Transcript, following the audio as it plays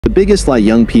biggest lie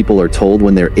young people are told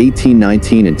when they're 18,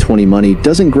 19 and 20. Money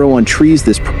doesn't grow on trees.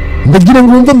 This ndagira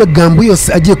ngo wumve amagambo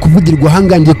yose agiye kuvugirwa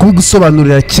hangangiye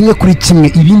kubigusobanurira kimwe kuri kimwe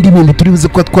ibindi bintu turi buze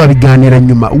ko twabiganira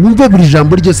nyuma wumve buri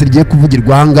jambo ryose rigiye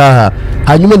kuvugirwa hangaha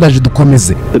hanyuma ndaje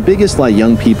dukomeze. The biggest lie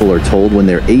young people are told when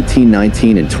they're 18,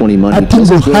 19 and 20. Money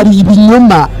doesn't grow. Hari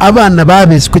ibinyoma abana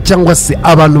babeswe cyangwa se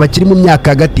abantu bakiri mu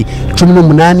myaka hagati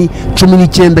 18,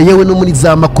 19 yewe no muri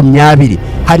za 20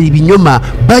 hari ibinyoma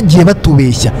bagiye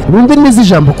batubeshya wumve neza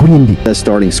ijambo kurindi.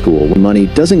 Starting school when money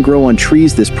doesn't grow on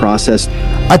trees. This process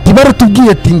ati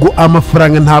baratubwiye ati ngo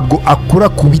amafaranga ntabwo akura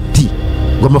ku biti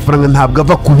ngo amafaranga ntabwo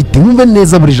ava ku biti wumve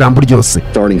neza buri jambo ryose.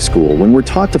 Starting school when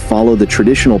we're taught to follow the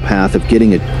traditional path of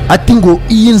getting it. Ati ngo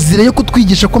iyi nzira yo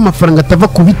kutwigisha ko amafaranga atava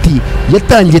ku biti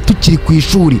yatangiye tukiri ku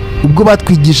ishuri ubwo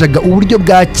batwigishaga uburyo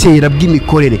bwa kera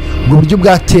bw'imikorere ubwo buryo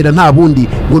bwa kera nta bundi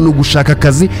ngo no gushaka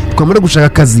akazi twamara gushaka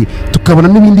akazi tukabona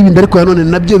n'ibindi bindi ariko yanone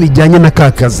nabyo bijyanye na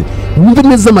kakazi wumve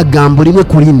neza amagambo rimwe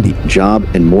kurindi. Job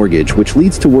and mortgage which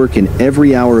leads to work in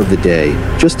every hour of the day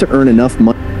just to earn enough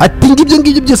money. Ati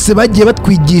ngibyo byose bagiye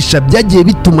batwigisha byagiye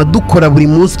bituma dukora buri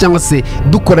munsi cyangwa se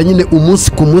dukora nyine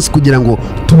umunsi ku munsi kugira ngo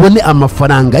tubone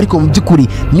amafaranga ariko mu by'ukuri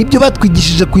nibyo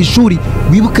batwigishije ku ishuri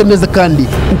wibuke neza kandi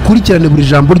ukurikirane buri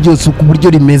jambo ryose uko buryo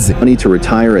rimeze. Money to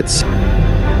retire at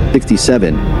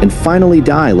 67 and finally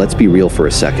die. Let's be real for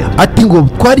a second. Ati ngo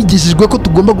twarigishijwe ko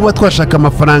tugomba kuba twashaka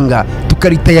amafaranga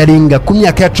tukaritayarenga ku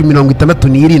myaka yacu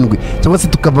 67 cyangwa se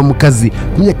tukava mu kazi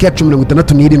ku myaka yacu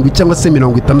 67 cyangwa se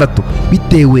 60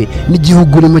 bitewe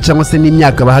n'igihugu urimo cyangwa se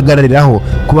n'imyaka bahagarariraho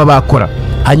kuba bakora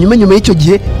hanyuma nyuma y'icyo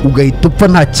gihe ugahita upfa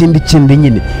nta kindi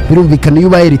nyine birumvikana iyo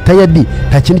ubaye retired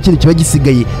nta kindi kiba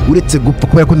gisigaye uretse gupfa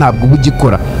kubera ko ntabwo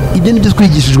bugikora. Ibyo nibyo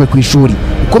twigishijwe ku ishuri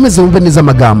ukomeze wumve neza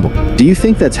amagambo. Do you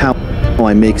think that's how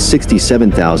I make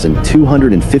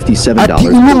 $67,257? Ati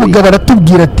uyu mugabo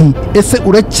aratubwira ati ese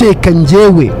urakeka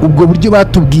njyewe ubwo buryo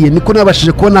batubwiye niko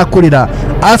nabashije kuba nakorera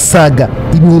asaga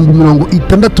ibihumbi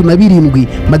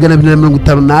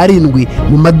 67,257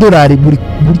 mu madolari buri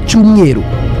cyumweru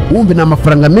wumve na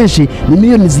amafaranga menshi ni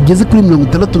miliyoni zigeze kuri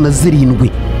 67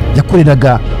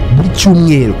 yakoreraga buri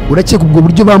cyumweru. Urakeka ubwo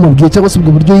buryo bamubwiye cyangwa se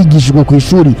ubwo buryo yigishijwe ku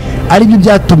ishuri ari byo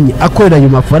byatumye akorera ayo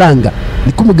mafaranga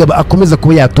niko umugabo akomeza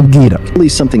kuba yatubwira.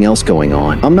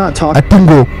 Ati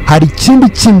ngo hari ikindi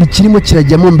kirimo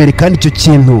kirajyamo mbere kandi icyo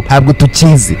kintu ntabwo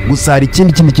tukizi gusa hari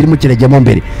ikindi kirimo kirajyamo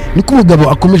mbere niko umugabo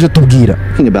akomeje tubwira.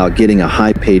 About getting a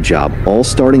high paid job, all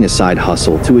starting a side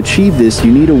hustle. To achieve this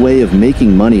you need a way of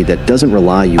making money that doesn't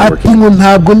rely you working. Ati ngo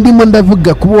ntabwo ndimo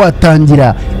ndavuga kuba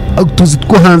watangira utuzi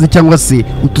two hanze cyangwa se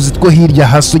utuzi two hirya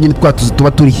haso nyine twatuzi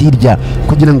tuba turi hirya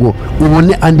kugira ngo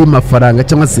ubone andi mafaranga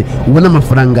cyangwa se ubone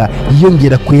amafaranga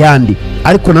yiyongera ku yandi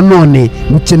ariko nanone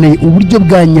ukeneye uburyo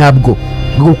bwa nyabwo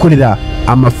bwo gukorera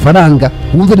amafaranga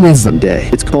wumve neza.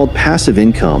 It's called passive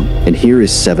income and here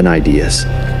is 7 ideas.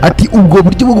 Ati ubwo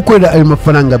buryo bwo gukorera ayo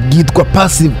mafaranga bwitwa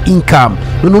passive income.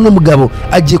 None umugabo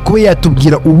agiye kuba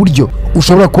yatubwira uburyo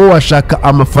ushobora kuba washaka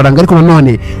amafaranga ariko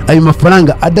nanone ayo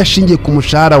mafaranga adashingiye ku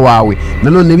mushahara wawe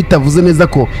nanone bitavuze neza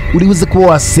ko uri buze kuba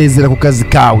wasezera ku kazi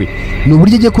kawe. Ni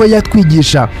uburyo agiye kuba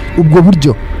yatwigisha ubwo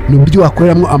buryo ni uburyo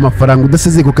wakoreramo amafaranga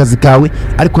udasezeye ku kazi kawe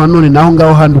ariko nanone naho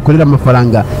ngaho handi ukorera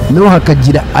amafaranga naho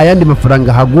hakagira ayandi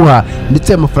mafaranga haguha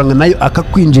ndetse ayo mafaranga nayo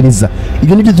akakwinjiriza.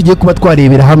 Ibyo nibyo tugiye kuba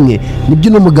twarebera hamwe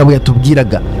nibyo n'umugabo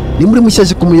yatubwiraga. Ni muri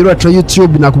mushyashya ku muyoboro wacu wa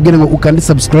YouTube nakubwira ngo ukande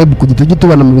subscribe kugira tujye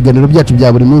tubana mu biganiro byacu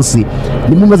bya buri munsi.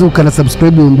 Ni mumaze gukanda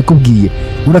subscribe mbikubwiye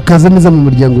urakaza neza mu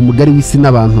muryango mugari w'isi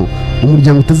n'abantu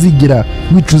umuryango utazigera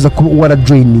wicuza kuba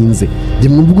warajoininze. Je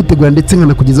mwumva gutegura ndetse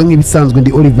nkanakugezaho nk'ibisanzwe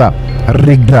ndi Oliver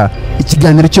Regra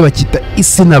ikiganiro cyo bakita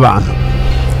isi n'abantu.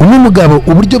 Uyu mugabo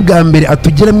uburyo bwa mbere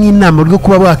atugera mu inama rwo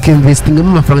kuba wakinvestinga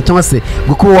mu mafaranga cyangwa se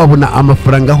bwo kuba wabona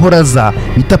amafaranga horaza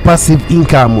bita passive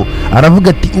income. Aravuga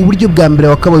ati uburyo bwa mbere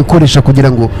wakaba ukoresha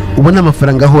kugira ngo ubone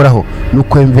amafaranga horaho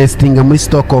nuko investinga muri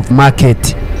stock of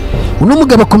market. Uno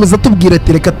mugabo akomeza tubwira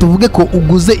ati reka tuvuge ko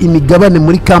uguze imigabane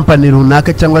muri company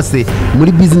runaka cyangwa se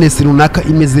muri business runaka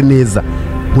imeze neza.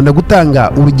 Nkunda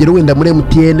gutanga urugero wenda muri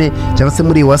MTN cyangwa se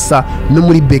muri Wasa no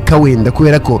muri Beka wenda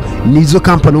kubera ko nizo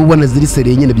company ubona ziri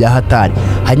seriye nyine bya hatari.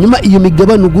 Hanyuma iyo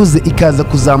migabane uguze ikaza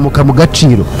kuzamuka mu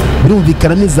gaciro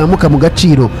birumvikana nizamuka mu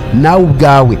gaciro nawe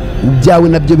ubwawe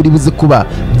nabyo biri buze kuba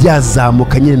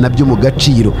byazamuka nyine nabyo mu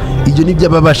gaciro. Ibyo nibyo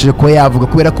ababashije kuba yavuga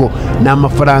kubera ko na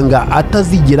amafaranga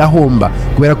atazigera homba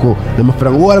kubera ko na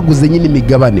amafaranga waraguze nyine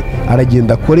imigabane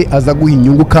aragenda kore aza guha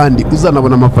inyungu kandi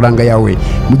uzanabona amafaranga yawe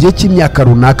mu gihe cy'imyaka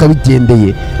runaka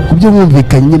bigendeye kubyo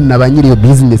bumvikanye na ba nyiri iyo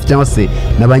business cyangwa se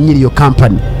na ba nyiri iyo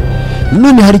company.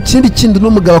 none hari ikindi kindi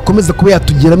n'umugabo akomeza kuba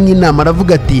yatugiramo inama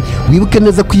aravuga ati wibuke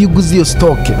neza ko iyo uguze iyo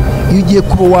stoke iyo ugiye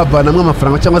kuba wavanamo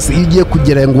amafaranga cyangwa se iyo ugiye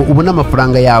kugera ngo ubone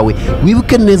amafaranga yawe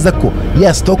wibuke neza ko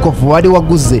ya stock of wari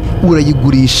waguze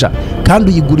urayigurisha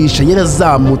kandi uyigurisha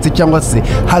yarazamutse cyangwa se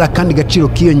hari akandi gaciro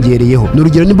kiyongereyeho.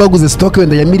 N'urugero niba waguze stock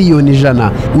wenda ya miliyoni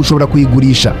 100 ushobora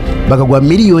kuyigurisha bakaguha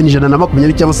miliyoni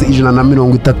 120 cyangwa se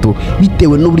 130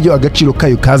 bitewe n'uburyo agaciro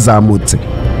kayo kazamutse.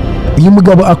 Uyu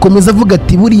mugabo akomeza avuga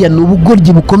ati buriya ni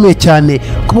ubugoryi bukomeye cyane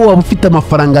kuba waba ufite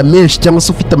amafaranga menshi cyangwa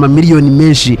se ufite amamiliyoni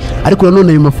menshi ariko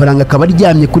nanone ayo mafaranga akaba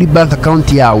aryamye kuri bank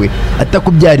account yawe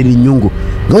atakubyarira inyungu.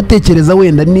 Ngaho tekereza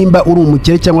wenda nimba uri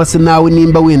umukire cyangwa se nawe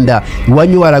nimba wenda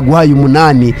iwanyu waraguhaye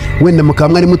 8 wenda mukaba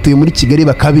mwari mutuye muri Kigali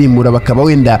bakabimura bakaba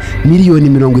wenda miliyoni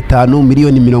 50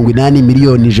 miliyoni 80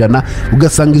 miliyoni 100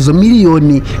 ugasanga izo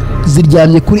miliyoni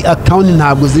ziryamye kuri account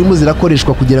ntabwo zirimo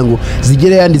zirakoreshwa kugira ngo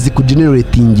zigere yandi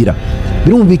zikugeneratingira.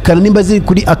 Birumvikana nimba ziri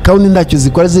kuri account ntacyo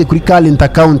zikora ziri kuri current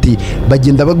account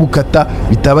bagenda bagukata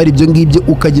bitaba ari ibyo ngibyo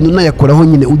ukagenda unayakoraho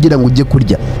nyine ugira ngo ujye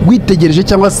kurya. Witegereje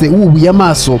cyangwa se wubuye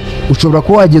amaso ushobora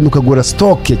kuba wagenda ukagura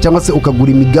stock cyangwa se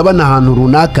ukagura imigabane ahantu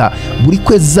runaka buri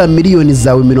kwezi za miliyoni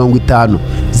zawe 50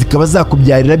 zikaba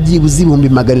zakubyarira byibuze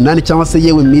 800 cyangwa se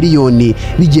yewe miliyoni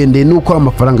bigendeye nuko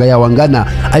amafaranga yawe angana.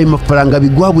 Ayo mafaranga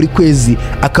biguha buri kwezi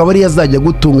akaba ari yazajya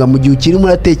gutunga mu gihe ukiri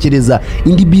muratekereza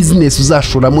indi business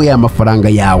uzashoramo ya mafaranga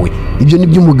yawe. Ibyo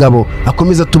nibyo umugabo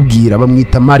akomeza tubwira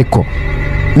bamwita Marco.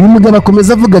 Uyu mugabo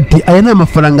akomeza avuga ati aya ni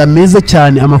amafaranga meza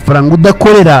cyane, amafaranga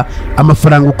udakorera,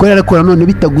 amafaranga ukorera ariko nanone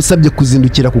bitagusabye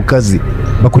kuzindukira ku kazi.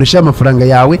 Bakoresha amafaranga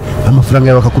yawe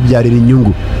bakakubyarira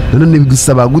inyungu. Nanone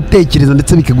bigusaba gutekereza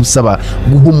ndetse bikagusaba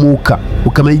guhumuka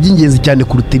ukamenya iby'ingenzi cyane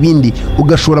kuruta ibindi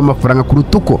ugashora amafaranga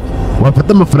kuruta uko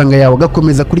wafata amafaranga yawe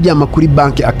agakomeza kuryama kuri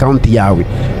bank account yawe.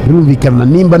 Birumvikana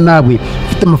nimba nawe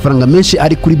ufite amafaranga menshi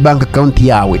ari kuri bank account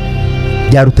yawe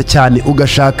byaruta cyane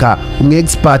ugashaka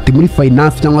expert muri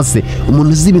finance cyangwa se umuntu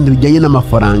uzi ibintu bijyanye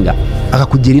n'amafaranga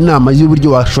akakugira inama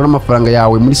y'uburyo washora amafaranga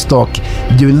yawe muri stock.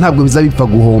 Ibyo bintu ntabwo bizabipfa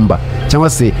guhomba cyangwa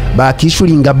se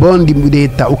bakishuringa bond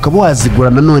leta ukaba wazigura.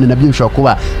 Nanone nabyo bishobora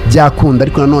kuba byakunda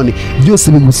ariko nanone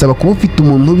byose bigusaba kuba ufite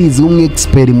umuntu ubizi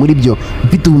expert muri byo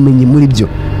ufite ubumenyi muri byo.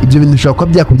 Ibyo bintu bishobora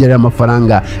kuba byakubyarira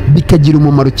amafaranga bikagira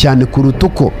umumaro cyane kuruta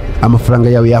uko amafaranga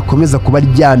yawe yakomeza kuba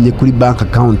aryamye kuri bank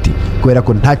account kubera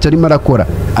ko ntacyo arimo arakora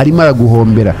arimo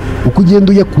araguhombera. Uko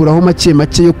ugenda uyakuraho make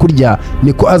make yo kurya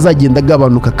niko azagenda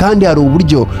agabanuka kandi hari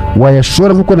uburyo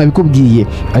wayashora nkuko nabikubwiye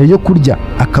ayo yo kurya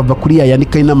akava kuri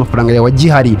yandika n'amafaranga yawe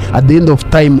agihari at the end of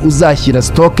time uzashyira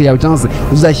stock yawe cyangwa se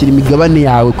uzashyira imigabane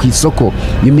yawe ku isoko.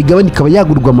 Iyo migabane ikaba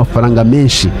yagurwa amafaranga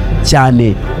menshi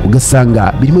cyane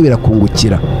ugasanga birimo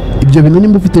birakungukira. Ibyo bintu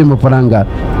nimba ufite ayo mafaranga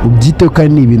ubyiteho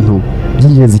kandi ni ibintu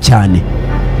by'ingenzi cyane.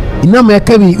 Inama ya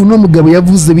kabiri uno mugabo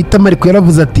yavuze bita Marco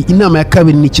yaravuze ati inama ya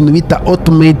kabiri ni ikintu bita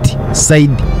automate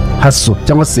side hustle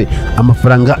cyangwa se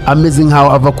amafaranga ameze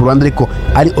nkaho ava ku ruhande ariko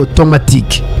ari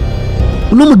automatic.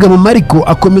 Uno mugabo Marco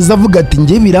akomeza avuga ati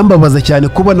ngiye birambabaza cyane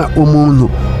kubona umuntu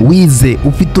wize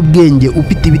ufite ubwenge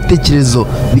ufite ibitekerezo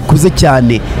bikuze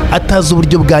cyane atazi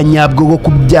uburyo bwa nyabwo bwo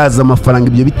kubyaza amafaranga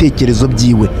ibyo bitekerezo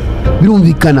byiwe.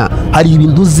 Birumvikana hari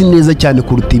ibintu uzi neza cyane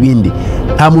kuruta ibindi.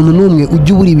 Nta muntu n'umwe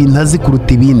ujya ubura ibintu azi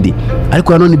kuruta ibindi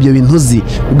ariko nanone ibyo bintu uzi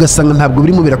ugasanga ntabwo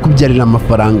birimo birakubyarira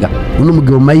amafaranga. Uno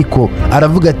mugabo Marco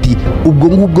aravuga ati ubwo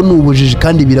ngubwo ni ubujiji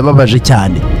kandi birababaje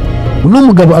cyane. Uno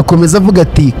mugabo akomeza avuga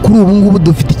ati kuri ubu ngubu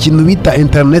dufite ikintu bita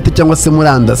internet cyangwa se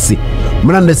murandasi.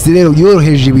 Murandasi rero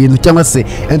yoroheje ibintu cyangwa se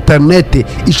internet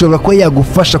ishobora kuba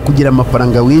yagufasha kugira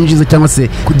amafaranga winjiza cyangwa se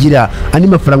kugira andi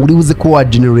mafaranga uri buze ko wa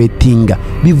generatinga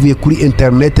bivuye kuri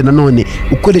internet nanone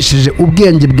ukoresheje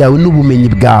ubwenge bwawe n'ubumenyi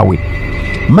bwawe.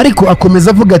 Marco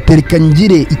akomeza avuga ati reka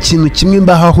ngire ikintu kimwe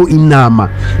mbahaho inama.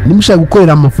 Nimushaka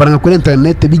gukorera amafaranga kuri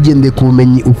internet bigendeye ku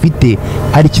bumenyi ufite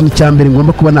hari ikintu cya mbere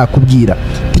ngomba kuba nakubwira.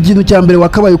 Ikintu cya mbere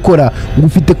wakabaye ukora ngo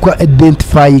ufite kwa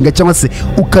identifying cyangwa se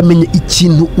ukamenya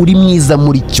ikintu uri mwiza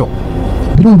muri cyo.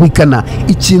 Birumvikana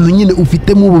ikintu nyine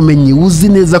ufitemo ubumenyi uzi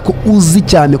neza ko uzi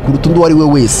cyane kuruta undi wari we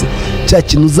wese. Cya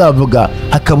kintu uzavuga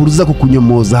akaburuza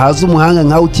kukunyomoza haza umuhanga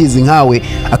nkawe ukizi nkawe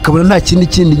akabona nta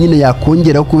kindi nyine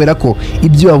yakongeraho kubera ko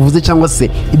ibyo wavuze cyangwa se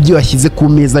ibyo washyize ku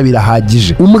meza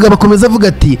birahagije. Umugabo akomeza avuga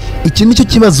ati iki nicyo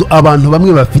kibazo abantu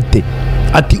bamwe bafite.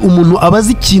 Ati umuntu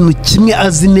abazi ikintu kimwe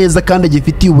azi neza kandi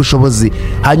agifitiye ubushobozi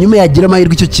hanyuma yagira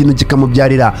amahirwe icyo kintu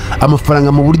kikamubyarira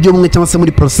amafaranga mu buryo bumwe cyangwa se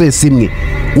muri process imwe.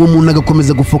 Uwo muntu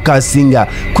agakomeza gufokasinga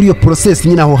kuri iyo process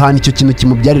nyine aho hantu icyo kintu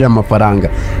kimubyarira amafaranga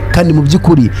kandi mu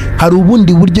by'ukuri hari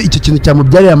ubundi buryo icyo kintu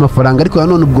cyamubyarira amafaranga ariko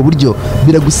nanone ubwo buryo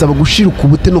biragusaba gushiruka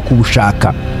ubute no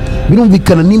kubushaka.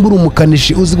 Birumvikana nimba uri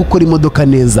umukanishi uzi gukora imodoka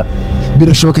neza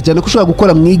birashoboka cyane ko ushobora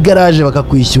gukora mu igaraje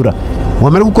bakakwishyura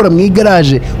wamara gukora mu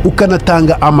igaraje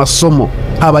ukanatanga amasomo,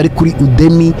 haba ari kuri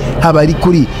Udemy, haba ari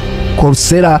kuri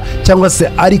Coursera, cyangwa se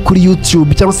ari kuri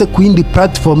YouTube, cyangwa se ku yindi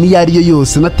platform iyo ari yo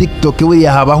yose, na TikTok we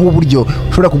yahabaho uburyo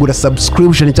ushobora kugura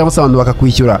subscription cyangwa se abantu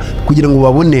bakakwishyura kugira ngo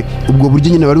babone ubwo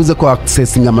buryo nyine bari buze ko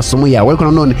accessing amasomo yawe. Ariko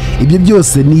nanone ibyo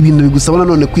byose ni ibintu bigusaba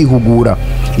nanone kwihugura.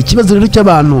 Ikibazo rero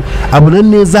cy'abantu abona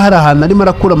neza hari ahantu arimo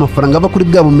arakura amafaranga ava kuri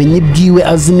bwa bumenyi bwiwe,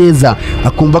 azi neza,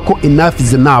 akumva ko enough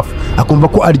is enough, akumva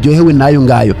ko aryohewe nayo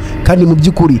ngayo, kandi mu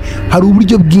by'ukuri hari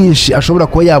uburyo bwinshi ashobora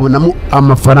kuba yabonamo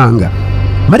amafaranga.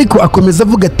 Mariko akomeza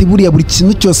avuga ati buriya buri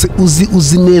kintu cyose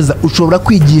uzi neza ushobora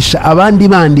kwigisha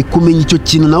abandi kumenya icyo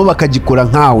kintu nabo bakagikora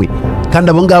nkawe, kandi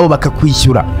abo ngabo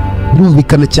bakakwishyura.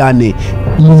 Birumvikana cyane,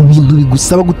 ni ibintu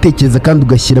bigusaba gutekereza kandi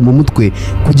ugashyira mu mutwe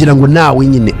kugira ngo nawe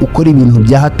nyine ukore ibintu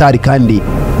bya hatari kandi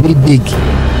very big.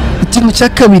 Ikintu cya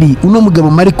kabiri, uno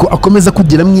mugabo Mariko akomeza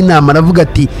kugiramo inama, aravuga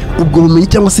ati ubwo bumenyi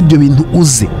cyangwa se ibyo bintu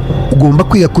uzi ugomba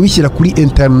kwiga kubishyira kuri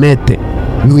internet.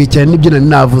 Bihuye cyane n'ibyo nari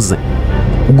navuze,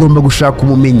 ugomba gushaka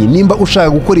umumenyi. Nimba ushaka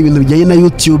gukora ibintu bijyanye na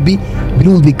YouTube,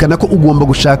 birumvikana ko ugomba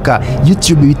gushaka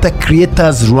YouTube bita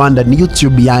Creators Rwanda. Ni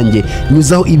YouTube yanjye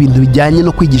nyuzaho ibintu bijyanye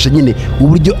no kwigisha nyine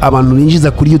uburyo abantu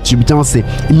binjiza kuri YouTube cyangwa se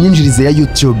imyinjirize ya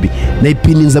YouTube.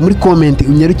 Nayipininza muri comment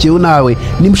unyarukiyeho nawe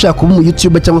nimba ushaka kuba mu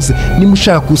YouTube cyangwa se nimba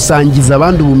ushaka kusangiza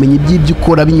abandi ubumenyi bw'ibyo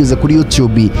ukora binyuze kuri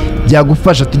YouTube,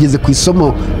 byagufasha. Tugeze ku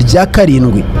isomo rya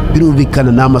 7,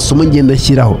 birumvikana ni amasomo ngenda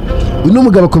ashyiraho. Uno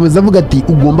mugabo akomeza avuga ati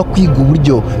ugomba kwiga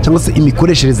uburyo cyangwa se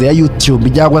imikoreshereze ya YouTube,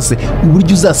 cyangwa se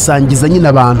uburyo uzasangiza nyine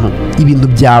abantu ibintu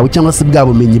byawe cyangwa se bwa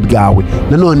bumenyi bwawe.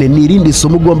 Nanone ni irindi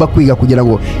somo ugomba kwiga kugira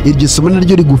ngo iryo somo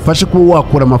naryo rigufashe kuba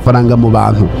wakura amafaranga mu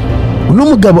bantu. Uno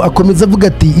mugabo akomeza avuga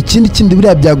ati ikindi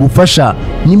biriya byagufasha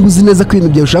nimba uzi neza ko ibintu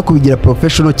byawe ushaka kubigira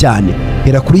professional cyane,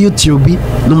 hera kuri YouTube.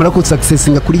 Numara ko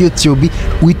successinga kuri YouTube,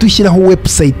 uhita ushyiraho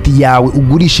website yawe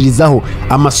ugurishirizaho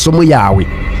amasomo yawe.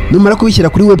 Numara kubishyira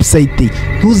kuri website,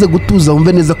 ntuze gutuza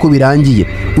wumve neza ko birangiye,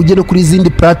 ujye no kuri izindi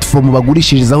platform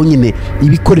bagurishirizaho nyine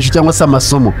ibikoresho cyangwa se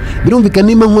amasomo. Birumvikana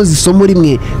nimba nkoze isomo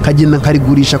rimwe nkagenda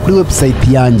nkarigurisha kuri website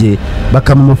yanjye,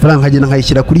 bakama amafaranga, nkagenda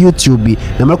nkayishyira kuri YouTube.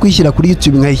 Namara kuyishyira kuri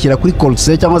YouTube nkayishyira kuri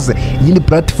Coursera cyangwa se iyindi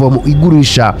platform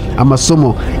igurisha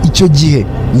amasomo, icyo gihe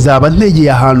nzaba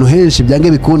ntegeye ahantu henshi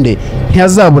byange bikunde,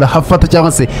 ntihazabura hafata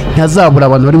cyangwa se ntihazabura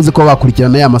abantu bari buze ko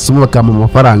bakurikirana ya masomo bakama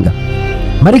amafaranga.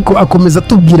 Mariko akomeza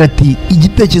atubwira ati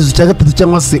igitekerezo cya 3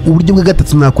 cyangwa se uburyo bwa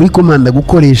 3 nakuri komanda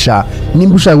gukoresha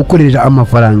nimba ushaka gukoresha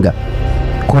amafaranga,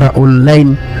 kora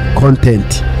online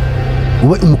content,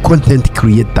 ube content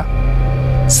creator.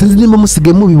 Sinzi nimba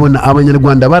musigaye mubibona,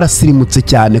 abanyarwanda barasirimutse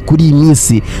cyane kuri iyi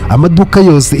minsi. Amaduka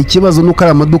yose, ikibazo nuko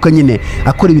ari amaduka nyine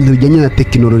akora ibintu bijyanye na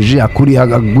technology,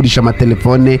 agurisha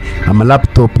amatelefone,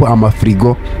 amalaptop,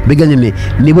 amafrigo. Mbega nyine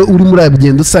niwe uri muri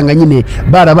abigenda usanga nyine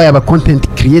barabaye aba content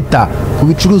creator ku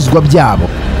bicuruzwa byabo.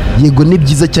 Yego ni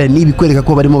byiza cyane, nibikwereka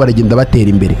ko barimo baragenda batera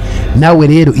imbere. Nawe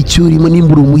rero icyo urimo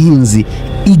nimba uri umuhinzi,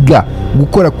 iga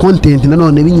gukora content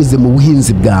nanone binyuze mu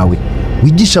buhinzi bwawe.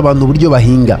 Wigisha abantu uburyo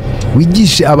bahinga,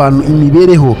 wigishe abantu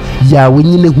imibereho yawe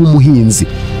nyine nk'umuhinzi.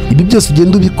 Ibi byose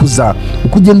ugenda ubikuza,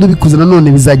 uko ugenda ubikuza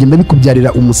nanone bizagenda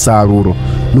bikubyarira umusaruro.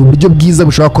 Ni uburyo bwiza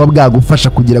bushobora kuba bwagufasha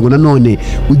kugira ngo nanone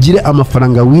ugire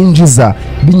amafaranga winjiza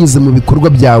binyuze mu bikorwa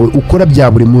byawe ukora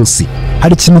bya buri munsi.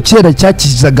 Hari ikintu kera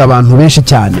cyakizaga abantu benshi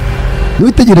cyane.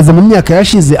 Niwitegereza mu myaka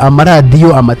yashize,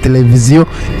 amaradiyo, amateleviziyo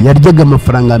yaryaga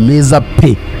amafaranga meza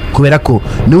pe, kubera ko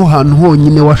niho hantu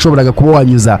honyine washoboraga kuba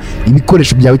wanyuza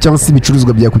ibikoresho byawe cyangwa se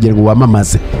ibicuruzwa byawe kugira ngo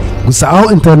wamamaze. Gusa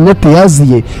aho internet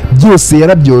yaziye byose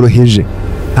yarabyoroheje,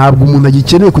 ntabwo umuntu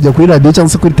agikeneye kujya kuri radio cyangwa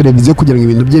se kuri televiziyo kugira ngo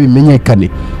ibintu bye bimenyekane.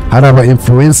 Hari aba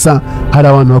influencer, hari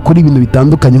abantu bakora ibintu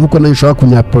bitandukanye, nkuko nayo ushobora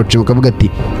kunyapproach ukavuga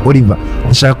ati Oliver,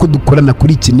 ndashaka ko dukorana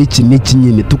kuri iki n'iki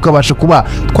nyine, tukabasha kuba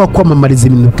twakwamamariza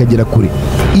ibintu bikagera kure.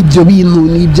 Ibyo bintu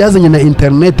ni ibyazanye na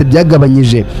internet,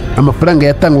 byagabanyije amafaranga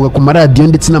yatangwaga ku maradiyo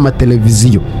ndetse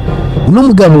n'amateleviziyo. Uno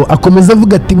mugabo akomeza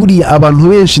avuga ati buriya abantu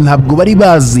benshi ntabwo bari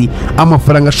bazi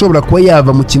amafaranga ashobora kuba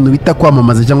yava mu kintu bita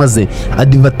kwamamaza cyangwa se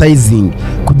advertising,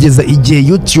 kugeza igihe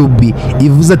YouTube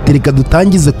ivuze ati reka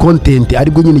dutangize content.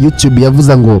 Ariko nyine YouTube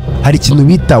yavuze ngo hari ikintu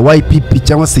bita YPP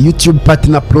cyangwa se YouTube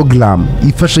Partner Program,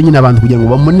 ifasha nyine abantu kugira ngo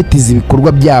bamonetize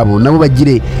ibikorwa byabo, nabo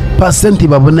bagire percent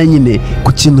babona nyine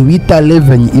ku kintu bita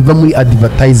revenue iva muri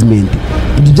advertisement.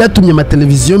 Ibyo byatumye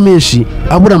amateleviziyo menshi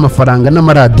abura amafaranga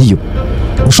n'amaradiyo.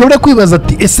 Ushobora kwibaza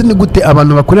ati ese ni gute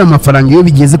abantu bakorera amafaranga iyo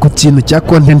bigeze ku kintu cya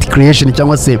content creation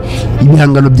cyangwa se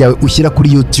ibihangano byawe ushyira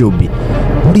kuri YouTube?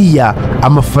 Buriya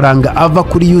amafaranga ava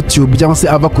kuri YouTube cyangwa se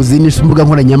ava ku zindi mbuga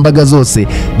nkoranyambaga zose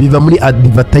biva muri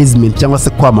advertisement cyangwa se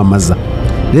kwamamaza.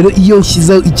 rero iyo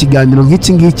nshyizeho ikiganiro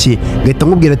nk'iki ngiki ngahita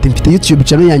nkubwira ati mfite YouTube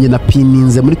channel yanjye na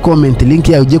pininze muri comment link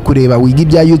yawe ugiye kureba wiga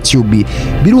ibya YouTube,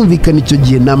 birumvikana icyo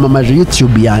gihe namamaje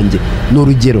YouTube yanjye. Ni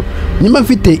urugero, nimba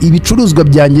mfite ibicuruzwa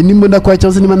byanjye nimba ndakora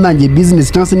cyangwa se nimba nangiye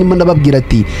business cyangwa se nimba ndababwira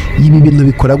ati ibi bintu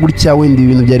bikora gutya, wenda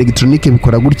ibintu bya electronique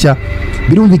bikora gutya,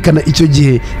 birumvikana icyo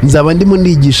gihe nzaba ndimo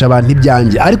nigisha abantu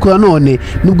ibyanjye. Ariko nanone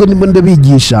nubwo ndimo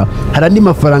ndabigisha, hari andi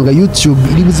mafaranga YouTube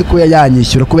iri buze ko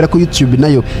yanyishyura, kubera ko YouTube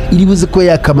nayo iri buze ko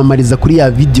yakamamariza kuri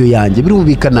ya video yanjye.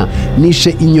 Birumvikana nishe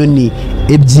inyoni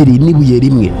ebyiri n'ibuye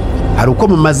rimwe. Hari uko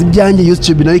mamaze ibyanjye,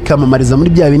 YouTube nayo ikamamariza muri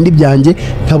bya bindi byanjye,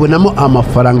 nkabonamo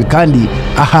amafaranga kandi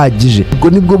ahagije. Ubwo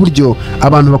nibwo buryo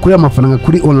abantu bakorera amafaranga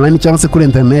kuri online cyangwa se kuri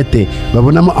internet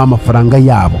babonamo amafaranga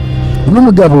yabo. Uno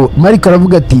mugabo Mariko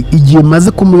aravuga ati igihe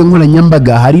maze ku mbuga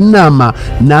nkoranyambaga hari inama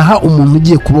naha umuntu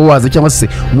ugiye kuba waza cyangwa se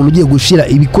umuntu ugiye gushira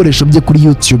ibikoresho bye kuri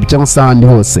YouTube cyangwa se ahandi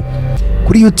hose.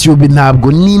 Kuri YouTube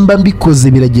ntabwo nimba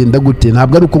mbikoze biragenda gute,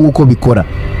 ntabwo ari uko nguko bikora.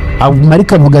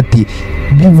 Mariko avuga ati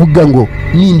bivuga ngo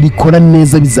nimbikora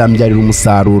neza bizambyarira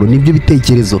umusaruro. Nibyo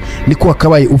bitekerezo niko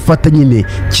wakabaye ufata nyine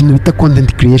kintu bita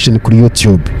content creation kuri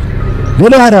YouTube.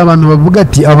 Rero hari abantu bavuga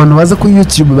ati abantu baza kuri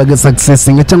YouTube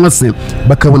bagasuccessinga cyangwa se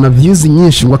bakabona views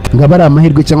nyinshi ngo bari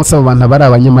amahirwe cyangwa se abantu bari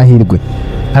abanyamahirwe.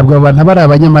 Ntabwo abantu bari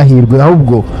abanyamahirwe,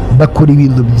 ahubwo bakora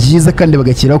ibintu byiza kandi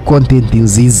bagashyiraho content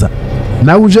nziza.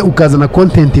 Nawe uje ukazana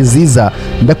content nziza,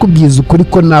 ndakubwiza ukuri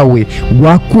ko nawe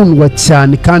wakundwa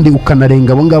cyane kandi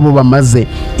ukanarenga abo ngabo bamaze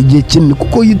igihe kinini.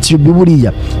 Kuko YouTube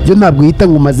buriya yo ntabwo yita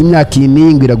ngo umaze imyaka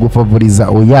iningwi iragufavoriza,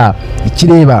 oya,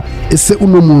 ikireba ese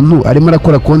uno muntu arimo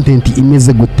arakora content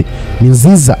imeze gute, ni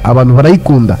nziza, abantu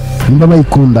barayikunda. Nimba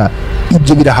bayikunda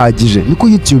ibyo birahagije. Niko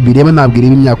YouTube ireba, ntabwo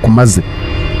ireba imyaka umaze.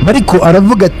 Mariko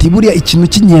aravuga ati buriya ikintu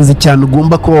cy'ingenzi cyane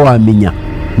ugomba kuba wamenya,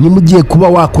 niba ugiye kuba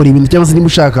wakora ibintu cyangwa se niba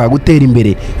ushaka gutera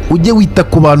imbere, ujye wita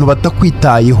ku bantu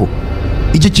batakwitayeho.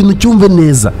 Icyo kintu cyumve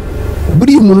neza.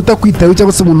 Buriya umuntu utakwitayeho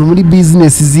cyangwa se umuntu muri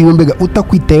business ziwe mbega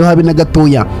utakwitayeho habe na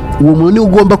gatoya, uwo muntu niwe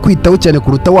ugomba kwitaho cyane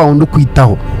kuruta wa wundi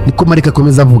ukwitaho. Niko Mariko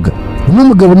akomeza avuga.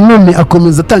 N'umugabo none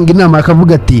akomeza atanga inama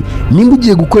akavuga ati nimba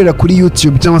ugiye gukorera kuri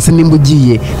YouTube cyangwa se nimba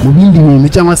ugiye mu bindi bintu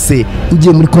cyangwa se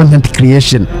ugiye muri content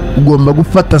creation, ugomba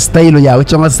gufata style yawe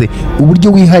cyangwa se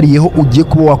uburyo wihariyeho ugiye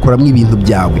kuba wakoramo ibintu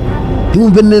byawe.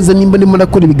 Ntiwumve neza nimba ndimo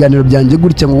nakora ibiganiro byanjye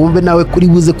gutya ngo wumve nawe kuri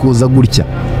buze kuza gutya.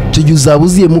 Icyo gihe uzaba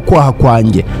uziye mu kwaha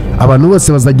kwanjye, abantu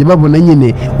bose bazajya babona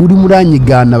nyine uri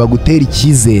muranyigana bagutera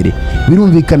icyizere.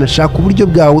 Birumvikana shaka uburyo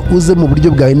bwawe, uze mu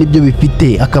buryo bwawe, nibyo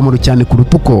bifite akamaro cyane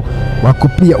kuruta uko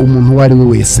wakopiya umuntu uwo ari we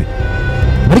wese.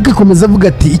 Mariko akomeza avuga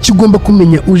ati icyo ugomba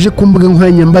kumenya uje ku mbuga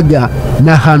nkoranyambaga ni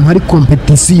ahantu hari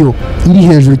kompetisiyo iri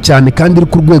hejuru cyane kandi iri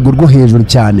ku rwego rwo hejuru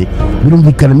cyane.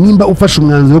 Birumvikana nimba ufashe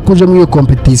umwanzuro wo kuja muri iyo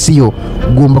kompetisiyo,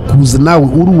 ugomba kuza nawe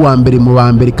uri uwa mbere mu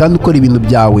ba mbere kandi ukora ibintu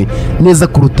byawe neza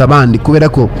kuruta abandi, kubera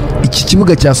ko iki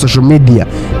kibuga cya social media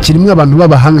kirimo abantu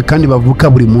b'abahanga kandi bavuka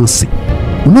buri munsi.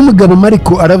 Uno mugabo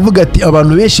Mariko aravuga ati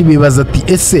abantu benshi bibaza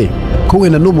ati ese ko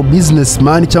wenda no mu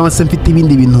businessman cyangwa se mfite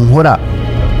ibindi bintu nkora,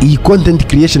 iyi content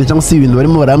creation cyangwa se ibintu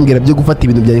barimo barambwira byo gufata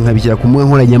ibintu byanjye nkabishyira ku mbuga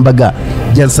nkoranyambaga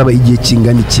byansaba igihe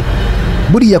kingana iki?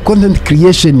 Buriya content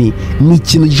creation ni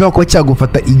ikintu gishobora kuba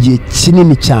cyagufata igihe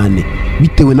kinini cyane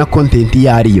bitewe na content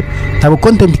yariyo. Ntabwo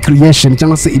content creation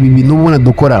cyangwa se ibi bintu ubona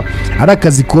dukora ari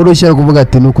akazi koroshye ari kuvuga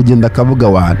ati no kugenda akavuga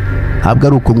abantu, ntabwo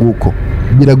ari uko nguko.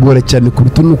 Biragora cyane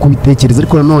kuruta nuko ubitekereza,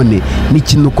 ariko nanone ni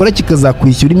ikintu ukora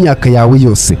kikazakwishyura imyaka yawe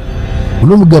yose.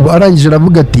 Uno mugabo arangije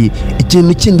aravuga ati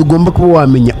ikintu kindi ugomba kuba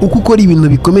wamenya uko ukora ibintu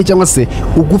bikomeye cyangwa se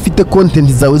uko ufite content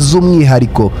zawe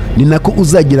z'umwihariko, ni nako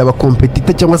uzagira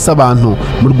abakompetita cyangwa se abantu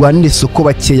mu rwanire isoko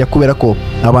bakeya, kubera ko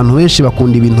abantu benshi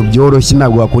bakunda ibintu byoroshye,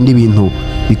 ntabwo bakunda ibintu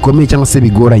bikomeye cyangwa se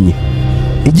bigoranye.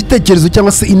 Igitekerezo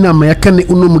cyangwa se inama ya kane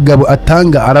uno mugabo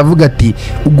atanga aravuga ati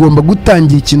ugomba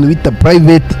gutangira ikintu bita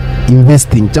private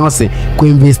investing cyangwa se ko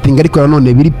investing ariko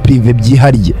nanone biri prive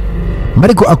byihariye.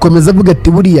 Mariko akomeza avuga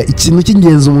ati buriya ikintu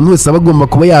cy'ingenzi umuntu wese aba agomba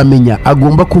kuba yamenya,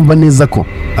 agomba kumva neza ko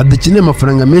adakeneye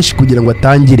amafaranga menshi kugira ngo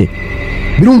atangire.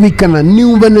 Birumvikana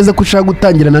niba neza ko ushaka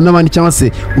gutangirana n'abandi cyangwa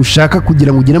se ushaka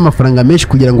kugira ngo ugire amafaranga menshi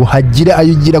kugira ngo hagire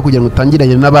ayo ugira kugira ngo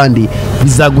utangirane n'abandi,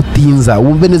 bizagutinza.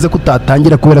 Wumve neza ko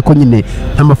utatangira kubera ko nyine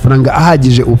nta mafaranga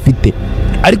ahagije ufite.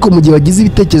 Ariko mu gihe wagize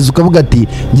ibitekerezo ukavuga ati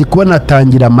ngiye kuba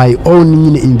natangira my own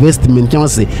nyine investment cyangwa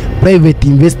se private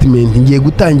investment, ngiye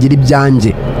gutangira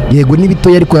ibyanjye, yego ni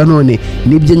bitoya ariko nanone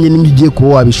nibyo nyine ugiye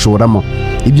kuba wabishoramo,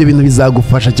 ibyo bintu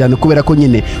bizagufasha cyane kubera ko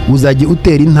nyine uzajya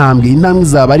utera intambwe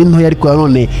izaba ari ntoya ariko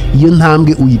nanone iyo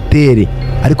ntambwe uyitere,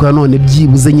 ariko nanone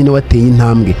byibuze nyine wateye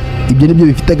intambwe. Ibyo nibyo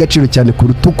bifite agaciro cyane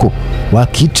kuruta uko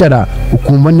wakicara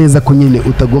ukumva neza ko nyine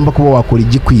utagomba kuba wakora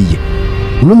igikwiye.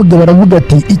 uno mugabo aravuga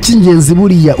ati icy'ingenzi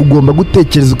buriya ugomba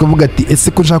gutekereza ukavuga ati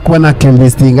ese ko nshaka kuba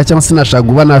nakinvestinga cyangwa se nashaka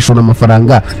kuba nashora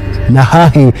amafaranga na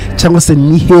hahe cyangwa se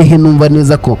ni hehe numva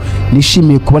neza ko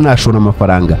nishimiye kuba nashora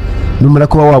amafaranga. Numara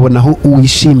kuba wabona aho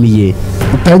uwishimiye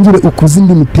utangire ukuza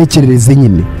indi mitekerereze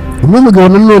nyine. Uno mugabo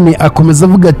nanone akomeza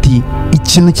avuga ati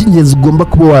ikintu cy'ingenzi ugomba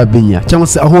kuba wamenya cyangwa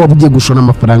se aho waba ugiye gushora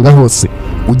amafaranga hose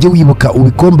ujye wibuka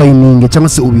ubikombayininge cyangwa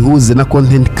se ubihuze na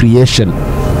content creation.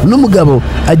 Uno mugabo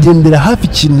agendera hafi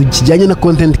ikintu kijyanye na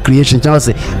content creation cyangwa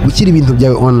se gushyira ibintu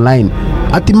byawe online.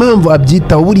 Ati impamvu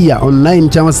abyita buriya online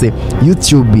cyangwa se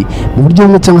YouTube mu buryo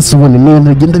bumwe cyangwa se ubone n'ibintu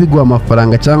bigenda biguha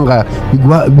amafaranga cyangwa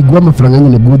biguha amafaranga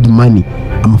nyine good money,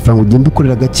 amafaranga ugenda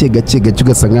ukorera gake gake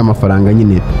ugasanga amafaranga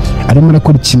nyine arimo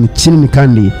arakora ikintu kinini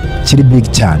kandi kiri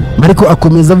big cyane. Ariko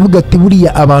akomeza avuga ati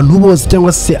buriya abantu bose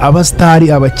cyangwa se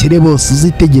abastari abakire bose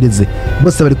uzitegereze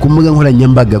bose bari ku mbuga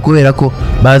nkoranyambaga kubera ko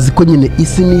bazi ko nyine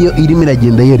isi niyo irimo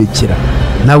iragenda yerekera.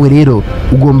 Nawe rero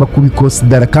ugomba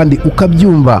kubikosidara kandi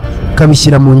ukabyumva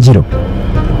ukabishyira mu ngiro.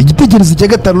 Igitekerezo cya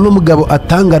gatanu n'umugabo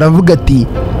atanga aravuga ati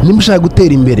nimba ushaka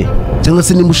gutera imbere cyangwa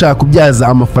se nimba ushaka kubyaza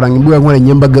amafaranga imbuga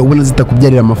nkoranyambaga ubona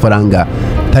zitakubyarira amafaranga,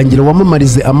 tangira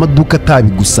wamamarize amaduka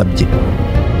atabigusabye.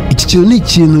 Iki kintu ni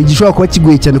ikintu gishobora kuba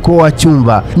kigoye cyane kuba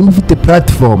wacyumva nimba ufite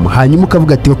platform hanyuma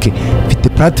ukavuga ati okay mfite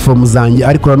platform zanjye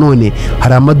ariko nanone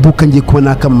hari amaduka ngiye kuba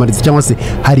nakamamariza cyangwa se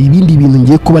hari ibindi bintu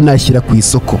ngiye kuba nashyira ku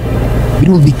isoko.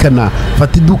 Birumvikana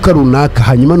fata iduka runaka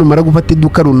hanyuma numara gufata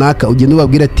iduka runaka ugenda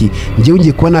ubabwira ati ngiye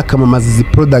ngiye kuba nakamamaza izi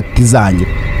product zanyu,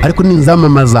 ariko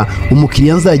ninzamamaza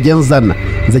umukiriya nzajya nzana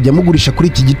nzajya mugurisha kuri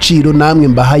iki giciro namwe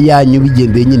mbaha yanyu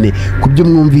bigendeye nyine ku byo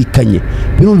mwumvikanye.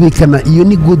 Birumvikana iyo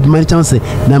ni good money cyangwa se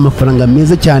ni amafaranga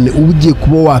meza cyane uba ugiye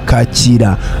kuba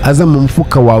wakakira aza mu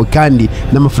mufuka wawe kandi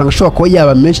n'amafaranga ashobora kuba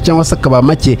yaba menshi cyangwa se akaba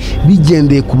make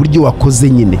bigendeye ku buryo wakoze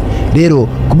nyine. Rero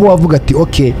kuba wavuga ati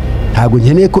okay ntabwo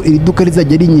nkeneye ko iri duka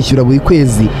rizajya rinyishyura buri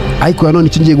kwezi, ariko nanone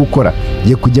icyo ngiye gukora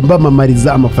ngiye kujya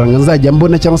mbamamariza amafaranga nzajya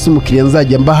mbona cyangwa se umukiriya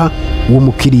nzajya mbaha, uwo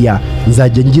mukiriya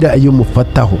nzajya ngira ayo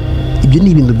mufataho. Ibyo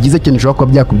ni ibintu byiza cyane bishobora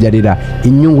kuba byakubyarira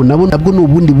inyungu. Nabwo ni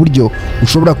ubundi buryo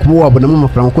ushobora kuba wabonamo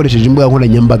amafaranga ukoresheje imbuga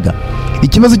nkoranyambaga.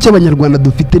 Ikibazo cy'abanyarwanda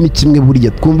dufite ni kimwe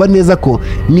burya twumva neza ko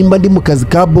nimba ndi mu kazi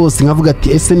ka boss nkavuga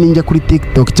ati ese ninjya kuri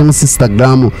TikTok cyangwa se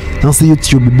Instagram cyangwa se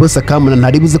YouTube boss akamuna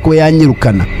ntaribuze ko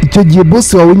yanyirukana, icyo gihe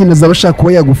boss wawe nyine azaba ashaka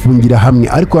kuba yagufungira hamwe.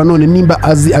 Ariko nanone nimba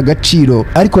azi agaciro,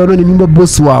 ariko nanone nimba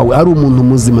boss wawe ari umuntu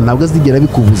muzima ntabwo azigera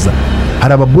bikubuza.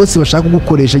 Hari ababosi bashaka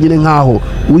kugukoresha nyine nkaho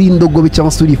uri indogobe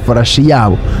cyangwa se uri farashi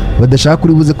yabo badashaka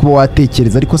kuri buze kuba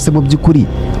watekereza, ariko se mu by'ukuri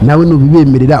nawe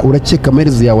nubibemerera urakeka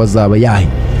amaherezo yawe azaba yahe.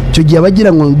 Icyo gihe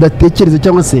abagira ngo udatekereze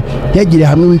cyangwa se yagire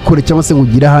hamwe wikore cyangwa se ngo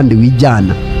ugire ahandi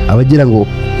wijyana, abagira ngo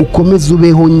ukomeze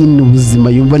ubeho nyine ubuzima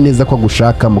yumva neza ko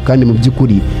agushakamo, kandi mu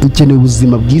by'ukuri ukeneye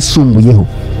ubuzima bwisumbuyeho.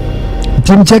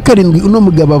 Ikintu cya karindwi uno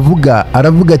mugabo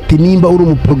aravuga ati nimba uri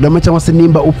umuprograma cyangwa se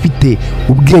nimba ufite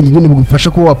ubwenge nyine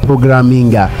bugufasha kuba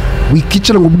waprograminga,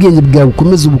 wikicara ngo ubwenge bwawe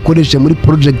ukomeze ubukoreshe muri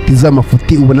project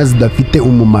z'amafuti ubona zidafite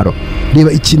umumaro.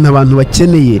 Reba ikintu abantu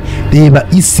bakeneye, reba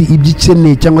isi ibyo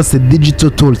ikeneye cyangwa se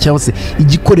digital tool cyangwa se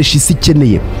igikoresho isi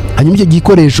ikeneye, hanyuma icyo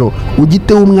gikoresho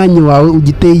ugiteho umwanya wawe,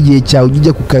 ugiteho igihe cyawe,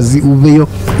 ujya ku kazi uveyo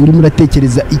urimo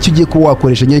uratekereza icyo ugiye kuba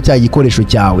wakoresha nyine cya gikoresho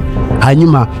cyawe,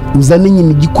 hanyuma uzane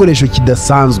nyine igikoresho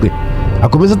kidasanzwe.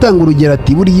 Akomeza atanga urugero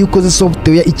ati buriya iyo ukoze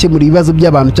software ikemura ibibazo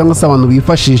by'abantu cyangwa se abantu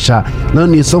bifashisha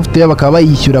none iyo software bakaba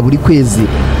bayishyura buri kwezi,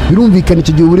 birumvikana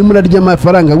icyo gihe urimo urarya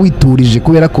amafaranga witurije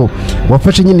kubera ko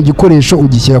wafashe nyine igikoresho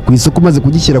ugishyira ku isoko, maze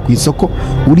kugishyira ku isoko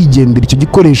urigendera. Icyo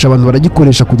gikoresho abantu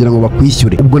baragikoresha kugira ngo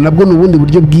bakwishyure. Ubwo nabwo ni ubundi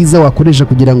buryo bwiza wakoresha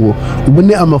kugira ngo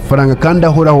ubone amafaranga kandi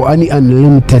ahoraho ani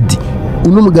unlimited.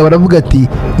 Uno mugabo aravuga ati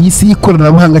iyi si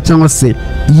y'ikoranabuhanga cyangwa se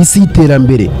iyi si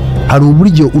y'iterambere hari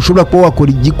uburyo ushobora kuba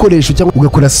wakora igikoresho cyangwa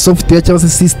ugakora software cyangwa se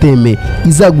system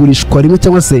izagurishwa rimwe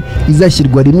cyangwa se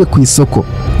izashyirwa rimwe ku isoko.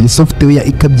 Iyi software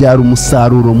ikabyara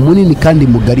umusaruro munini kandi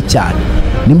mugari cyane.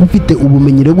 Nimba ufite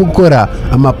ubumenyi bwo gukora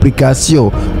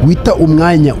ama-application, wita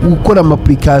umwanya ukora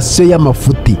ama-application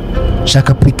y'amafuti,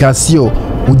 shaka application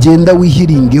ugenda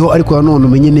wihiringeho, ariko nanone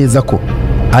umenye neza ko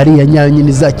ari ya nyanya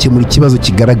izakemura ikibazo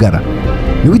kigaragara.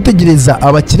 Niwitegereza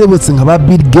abakire bose nka ba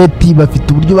Bill Gates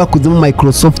bafite uburyo bakozemo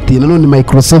Microsoft, nanone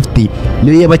Microsoft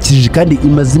niyo yabakijije kandi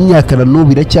imaze imyaka na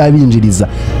n'ubu iracyabinjiriza.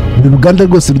 Buri ruganda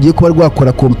rwose rugiye kuba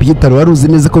rwakora computer waruzi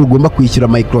neza ko rugomba kwishyura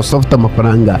Microsoft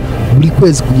amafaranga buri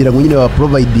kwezi kugira ngo nyine ba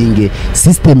providing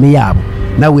system yabo.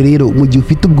 Nawe rero mu gihe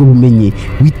ufite ubwo bumenyi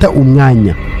wita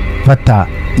umwanya, fata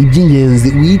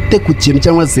iby'ingenzi wite ku kintu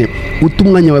cyangwa se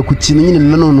utumwanya wawe ku kintu nyine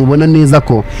nanone ubona neza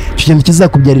ko icyo kintu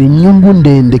kizakubyarira inyungu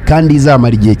ndende kandi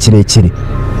izamara igihe kirekire.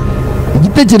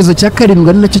 Igitekerezo cya karindwi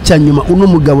ari nacyo cya nyuma uno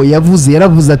mugabo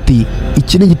yaravuze ati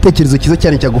iki ni igitekerezo cyiza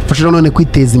cyane cyagufasha none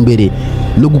kwiteza imbere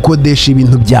no gukodesha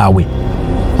ibintu byawe.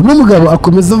 uno mugabo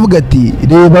akomeza avuga ati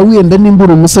reba wenda nimba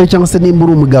uri umusore cyangwa se nimba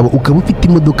uri umugabo ukaba ufite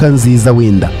imodoka nziza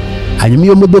wenda, hanyuma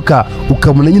iyo modoka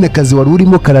ukabona nyine akazi wari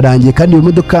urimo kararangiye kandi iyo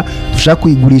modoka ushaka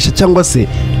kuyigurisha cyangwa se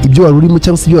ibyo wari urimo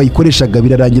cyangwa se ibyo wayikoreshaga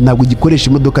birarangiye ntabwo ugikoresha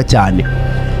imodoka cyane,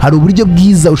 hari uburyo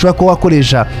bwiza ushobora kuba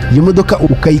wakoresha iyo modoka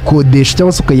ukayikodesha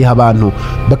cyangwa se ukayiha abantu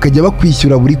bakajya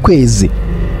bakwishyura buri kwezi.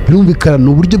 birumvikana ni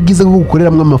uburyo bwiza bwo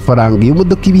gukoreramo amafaranga. iyo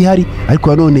modoka iba ihari ariko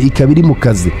nanone ikaba iri mu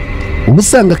kazi. uba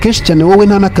usanga kenshi cyane wowe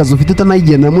nta n'akazi ufite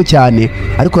utanayigenderamo cyane,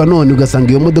 ariko nanone ugasanga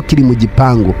iyo modoka iri mu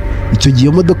gipangu. icyo gihe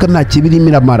iyo modoka nta kibi irimo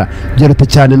iramara, byaruta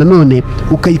cyane nanone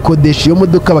ukayikodesha iyo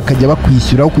modoka bakajya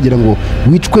bakwishyuraho kugira ngo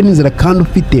wicwe n'inzira kandi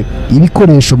ufite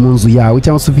ibikoresho mu nzu yawe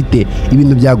cyangwa se ufite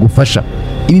ibintu byagufasha.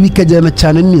 ibi bikajyana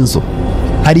cyane n'inzu.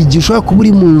 hari igihe ushobora kuba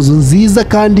uri mu nzu nziza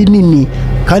kandi nini,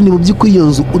 kandi mu by'ukuri iyo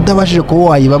nzu utabashije kuba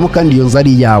wayibamo kandi iyo nzu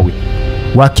ari iyawe.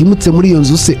 wakimutse muri iyo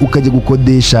nzu se ukajya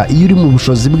gukodesha, iyo uri mu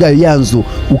bushobozi bwayo ya nzu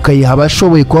ukayiha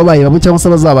abashoboye kuba bayibamo cyangwa se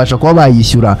bazabasha kuba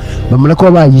bayishyura, bamara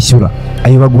kuba bayishyura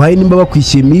ayo baguhaye nimba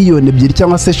bakwishyuye miliyoni 2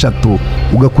 cyangwa se 3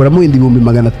 ugakuramo ibihumbi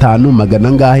 500 magana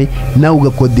angahe nawe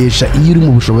ugakodesha iyo uri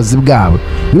mu bushobozi bwawe.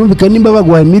 birumvikana nimba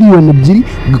baguhaye miliyoni 2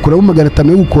 ugakuramo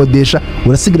 500 yo gukodesha,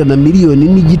 urasigarana miliyoni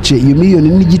n'igice. iyo miliyoni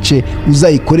n'igice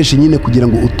uzayikoresha nyine kugira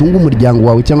ngo utunge umuryango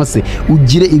wawe cyangwa se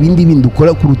ugire ibindi bindi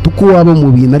ukora kuruta uko waba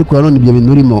mu bintu, ariko nanone ibyo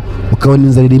bintu urimo ukabona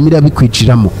inzara irimo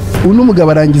irabikwiciramo. uno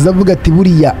mugabo arangiza avuga ati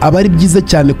buriya aba ari byiza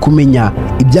cyane kumenya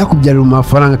ibyakubyarira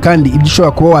amafaranga kandi ibyo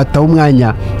ushobora kuba wataha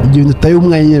umwanya, ibyo bintu utaye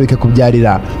umwanya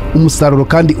bikakubyarira umusaruro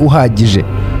kandi uhagije.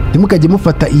 ntimukajye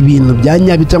mufata ibintu bya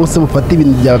nyabyo cyangwa se mufate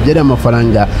ibintu byababyarira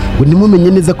amafaranga ngo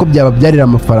ntimumenye neza ko byababyarira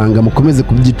amafaranga mukomeze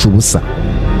kubyica ubusa.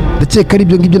 ndakeka ari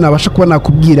ibyo ngibyo nabasha kuba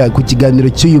nakubwira ku kiganiro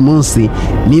cy'uyu munsi.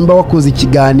 nimba wakoze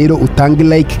ikiganiro utange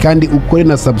like kandi ukore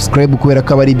na subscribe kubera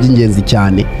ko aba ari iby'ingenzi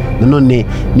cyane. nanone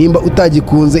nimba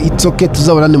utagikunze it's okay,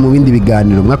 tuzabonane mu bindi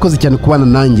biganiro. mwakoze cyane kubana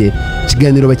nanjye.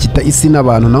 ikiganiro bakita isi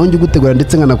n'abantu, naho njye gutegura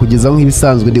ndetse nkanakugezaho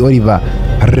nk'ibisanzwe. ndi Oliver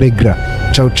Regra.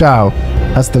 Ciao ciao,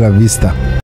 hasta la vista.